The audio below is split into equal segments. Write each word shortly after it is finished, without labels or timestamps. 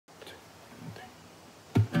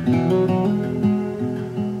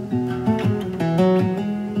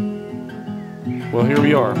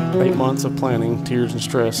we are. 8 months of planning, tears, and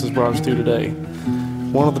stress has brought us to today.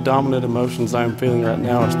 One of the dominant emotions I am feeling right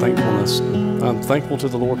now is thankfulness. I'm thankful to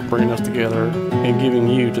the Lord for bringing us together and giving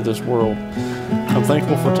you to this world. I'm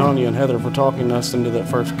thankful for Tanya and Heather for talking us into that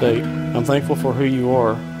first date. I'm thankful for who you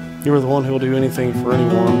are. You are the one who will do anything for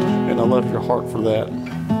anyone, and I love your heart for that.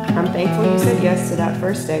 I'm thankful you said yes to that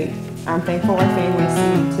first date. I'm thankful our families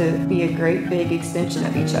seem to be a great big extension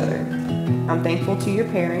of each other. I'm thankful to your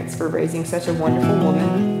parents for raising such a wonderful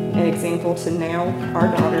woman, an example to now our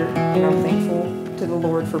daughter, and I'm thankful to the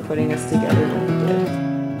Lord for putting us together when He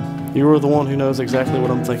did. You are the one who knows exactly what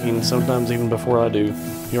I'm thinking, sometimes even before I do.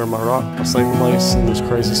 You are my rock, my safe place in this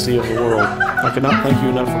crazy sea of the world. I cannot thank you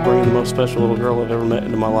enough for bringing the most special little girl I've ever met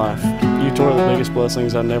into my life. You two are the biggest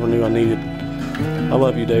blessings I never knew I needed. I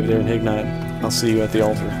love you, David, Arron, Hignight. I'll see you at the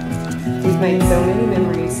altar. We've made so many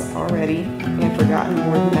memories already and forgotten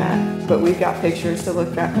more than that, but we've got pictures to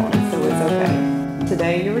look back on, so it's okay.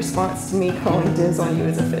 Today, your response to me calling dibs on you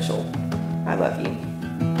is official. I love you.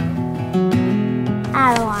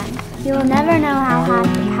 Arron, you will never know how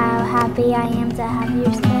happy I am to have you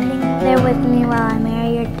standing there with me while I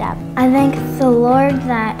marry your dad. I thank the Lord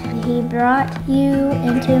that He brought you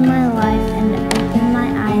into my life and opened my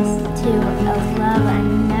eyes to a love I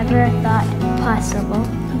never thought possible.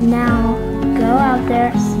 Now, go out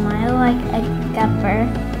there, smile like a gupper,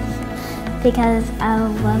 because I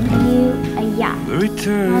love you a yacht. Love,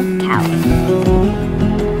 Callie.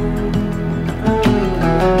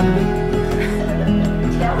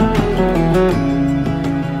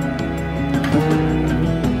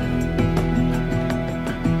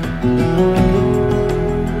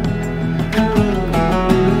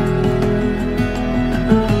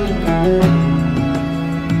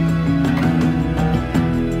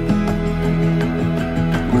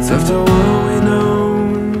 After what we know,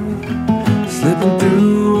 slipping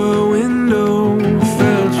through a window,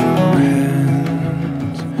 felt your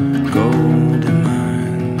hands, golden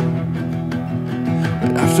mine.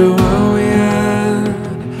 But after what we had,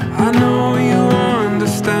 I know you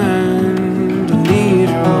understand. I need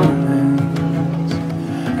your hands,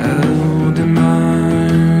 held in mine.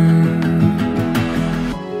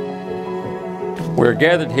 We're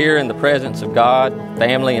gathered here in the presence of God,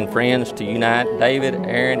 family and friends to unite David,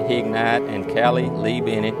 Arron, Hignight and Callie Lee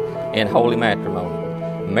Bennett in holy matrimony.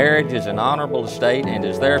 Marriage is an honorable estate and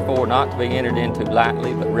is therefore not to be entered into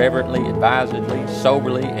lightly, but reverently, advisedly,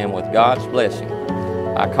 soberly, and with God's blessing.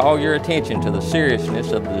 I call your attention to the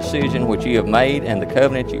seriousness of the decision which you have made and the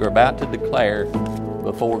covenant you are about to declare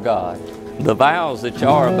before God. The vows that you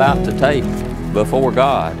are about to take before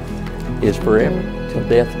God is forever, till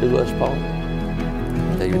death do us part.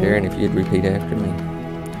 David, Arron, if you'd repeat after me.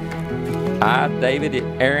 I, David,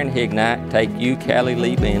 Arron, Hignight, take you, Callie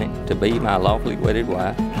Lee Bennett, to be my lawfully wedded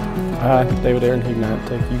wife. I, David, Arron, Hignight,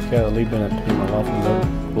 take you, Callie Lee Bennett, to be my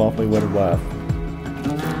lawfully wedded wife.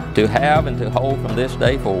 To have and to hold from this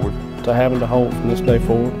day forward. To have and to hold from this day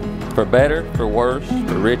forward. For better, for worse,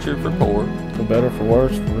 for richer, for poor. For better, for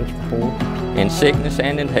worse, for rich, for poor. In sickness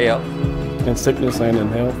and in health. In sickness and in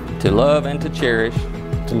health. To love and to cherish.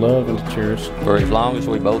 To love and to cherish. For as long as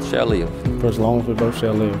we both shall live. For as long as we both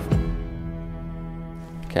shall live.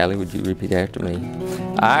 Callie, would you repeat after me?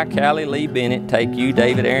 I, Callie Lee Bennett, take you,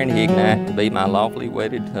 David, Arron, Hignight, to be my lawfully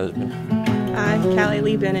wedded husband. I, Callie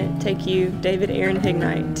Lee Bennett, take you, David, Arron,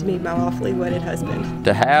 Hignight, to be my lawfully wedded husband.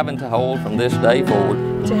 To have and to hold from this day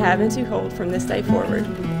forward. To have and to hold from this day forward.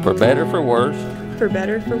 For better, for worse. For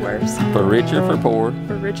better, for worse. For richer, for poor.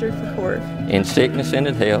 For richer, for poor. In sickness and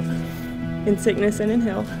in health. In sickness and in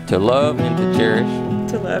health. To love and to cherish.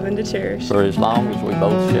 To love and to cherish. For as long as we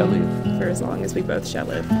both shall live. For as long as we both shall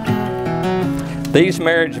live. These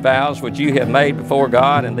marriage vows which you have made before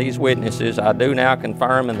God and these witnesses, I do now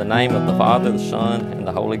confirm in the name of the Father, the Son, and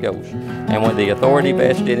the Holy Ghost. And with the authority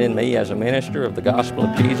vested in me as a minister of the gospel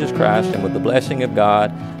of Jesus Christ and with the blessing of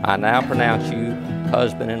God, I now pronounce you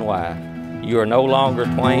husband and wife. You are no longer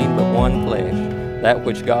twain, but one flesh. That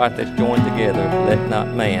which God hath joined together, let not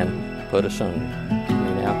man put asunder. You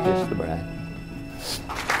may now kiss the bride.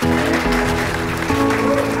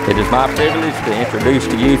 It is my privilege to introduce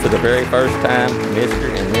to you for the very first time Mr.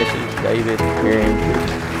 and Mrs. David Arron.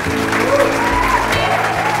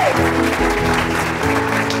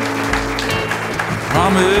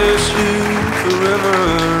 Promise you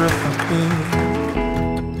forever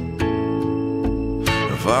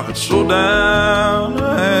if I could slow down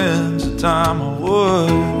the hands of time, I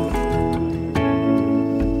would.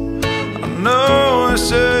 I know they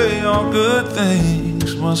say all good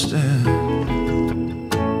things must end.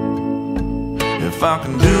 If I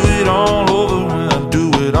can do it all over, I'd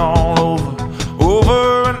do it all over,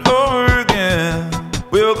 over and over again.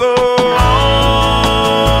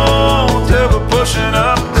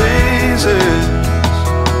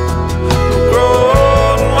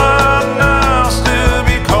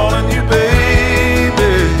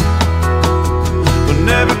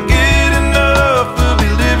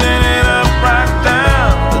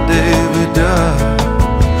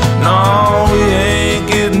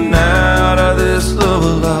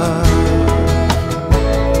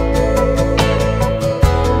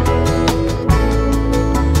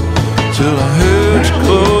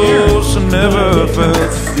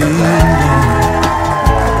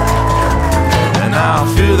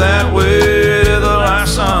 that way till the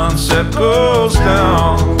last sunset goes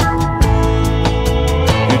down.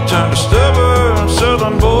 You turned a stubborn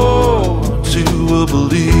southern boy to a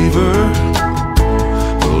believer.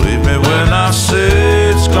 Believe me when I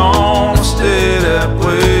say it's gonna stay that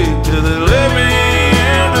way till they lay me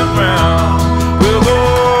in the ground. We'll go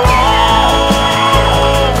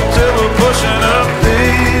on till we're pushing up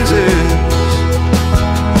daisies.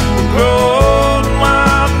 Grow old and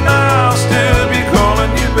wild now, still be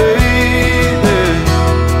calling you baby.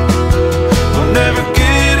 We'll never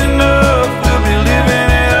get enough, we'll be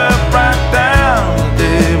living it up right down the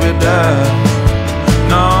day we die.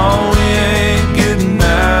 No, we ain't getting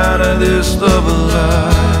out of this love alive.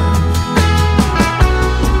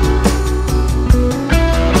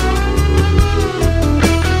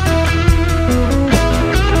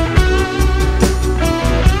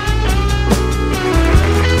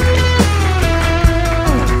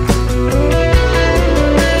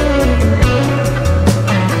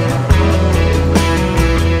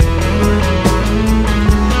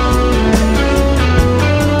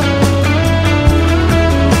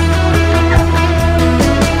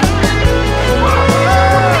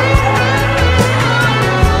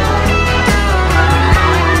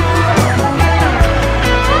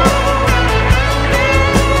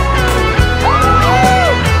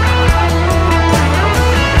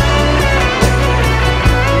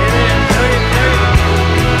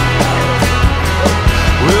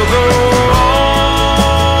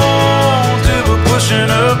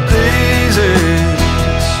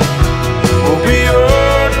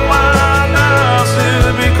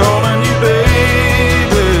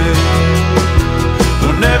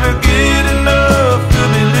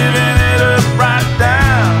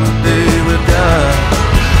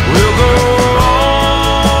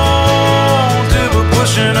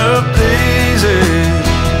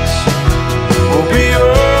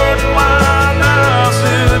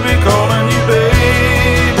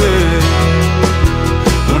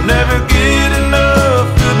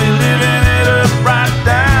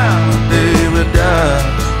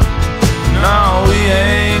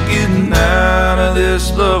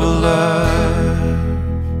 Love alive.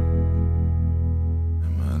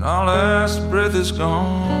 And when our last breath is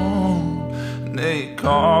gone and they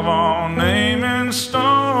carve our name in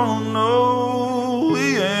stone, no,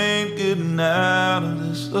 we ain't getting out of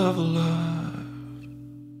this love alive.